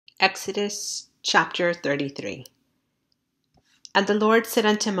Exodus chapter 33. And the Lord said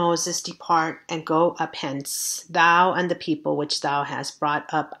unto Moses, Depart, and go up hence, thou and the people which thou hast brought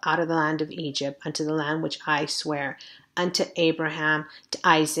up out of the land of Egypt, unto the land which I swear unto Abraham, to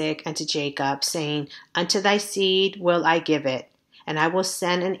Isaac, and to Jacob, saying, Unto thy seed will I give it, and I will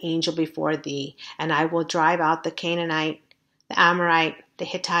send an angel before thee, and I will drive out the Canaanite, the Amorite, the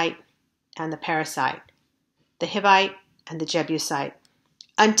Hittite, and the Perizzite, the Hivite, and the Jebusite,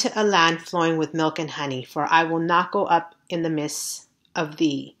 unto a land flowing with milk and honey, for I will not go up in the midst of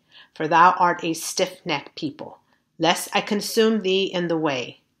thee, for thou art a stiffnecked people, lest I consume thee in the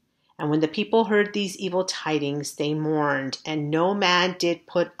way. And when the people heard these evil tidings, they mourned, and no man did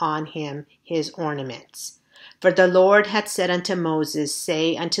put on him his ornaments. For the Lord had said unto Moses,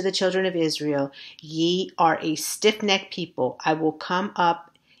 Say unto the children of Israel, Ye are a stiffnecked people. I will come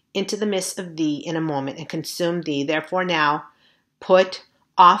up into the midst of thee in a moment, and consume thee. Therefore now put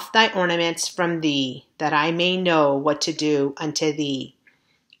off thy ornaments from thee, that I may know what to do unto thee.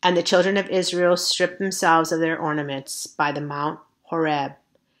 And the children of Israel stripped themselves of their ornaments by the Mount Horeb.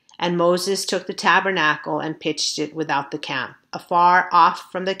 And Moses took the tabernacle and pitched it without the camp, afar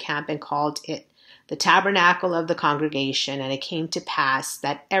off from the camp, and called it the tabernacle of the congregation. And it came to pass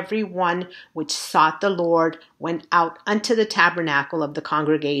that every one which sought the Lord went out unto the tabernacle of the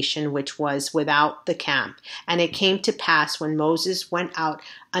congregation which was without the camp. And it came to pass, when Moses went out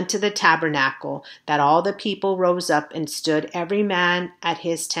unto the tabernacle, that all the people rose up and stood every man at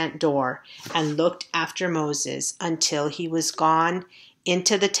his tent door, and looked after Moses until he was gone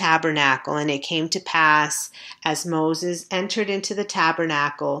into the tabernacle. And it came to pass, as Moses entered into the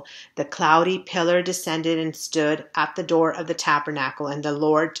tabernacle, the cloudy pillar descended and stood at the door of the tabernacle, and the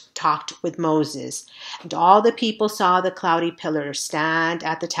Lord talked with Moses. And all the people saw the cloudy pillar stand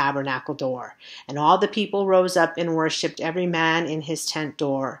at the tabernacle door. And all the people rose up and worshipped, every man in his tent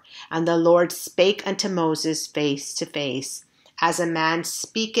door. And the Lord spake unto Moses face to face, as a man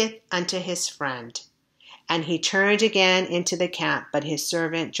speaketh unto his friend. And he turned again into the camp, but his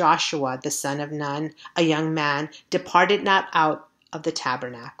servant Joshua, the son of Nun, a young man, departed not out of the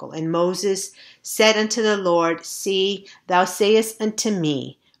tabernacle. And Moses said unto the Lord, See, thou sayest unto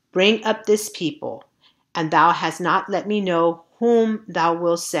me, Bring up this people, and thou hast not let me know whom thou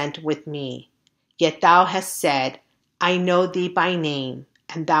wilt send with me. Yet thou hast said, I know thee by name,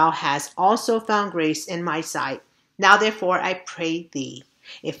 and thou hast also found grace in my sight. Now therefore I pray thee,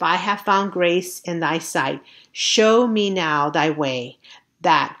 if I have found grace in thy sight, show me now thy way,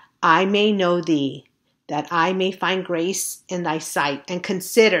 that I may know thee, that I may find grace in thy sight, and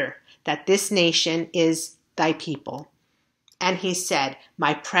consider that this nation is thy people. And he said,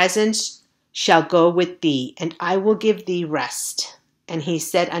 My presence shall go with thee, and I will give thee rest. And he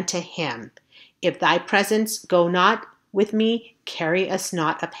said unto him, If thy presence go not with me, carry us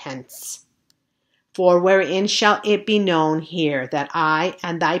not up hence. For wherein shall it be known here that I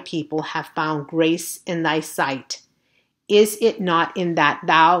and thy people have found grace in thy sight? Is it not in that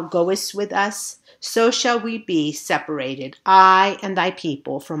thou goest with us? So shall we be separated, I and thy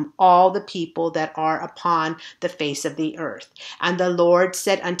people, from all the people that are upon the face of the earth. And the Lord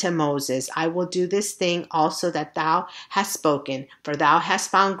said unto Moses, I will do this thing also that thou hast spoken, for thou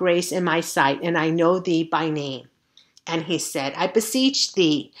hast found grace in my sight, and I know thee by name. And he said, I beseech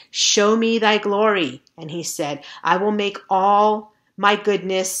thee, show me thy glory. And he said, I will make all my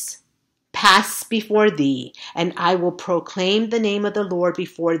goodness pass before thee, and I will proclaim the name of the Lord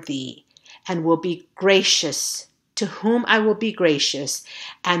before thee, and will be gracious to whom I will be gracious,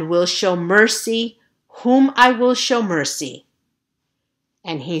 and will show mercy whom I will show mercy.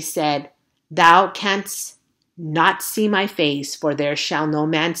 And he said, Thou canst not see my face, for there shall no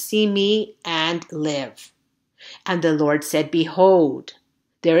man see me and live. And the Lord said, Behold,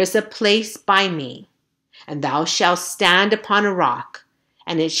 there is a place by me, and thou shalt stand upon a rock.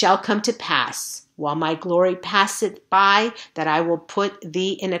 And it shall come to pass, while my glory passeth by, that I will put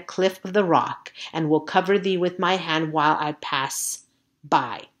thee in a cliff of the rock, and will cover thee with my hand while I pass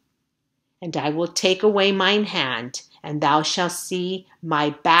by. And I will take away mine hand, and thou shalt see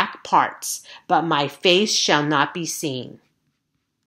my back parts, but my face shall not be seen.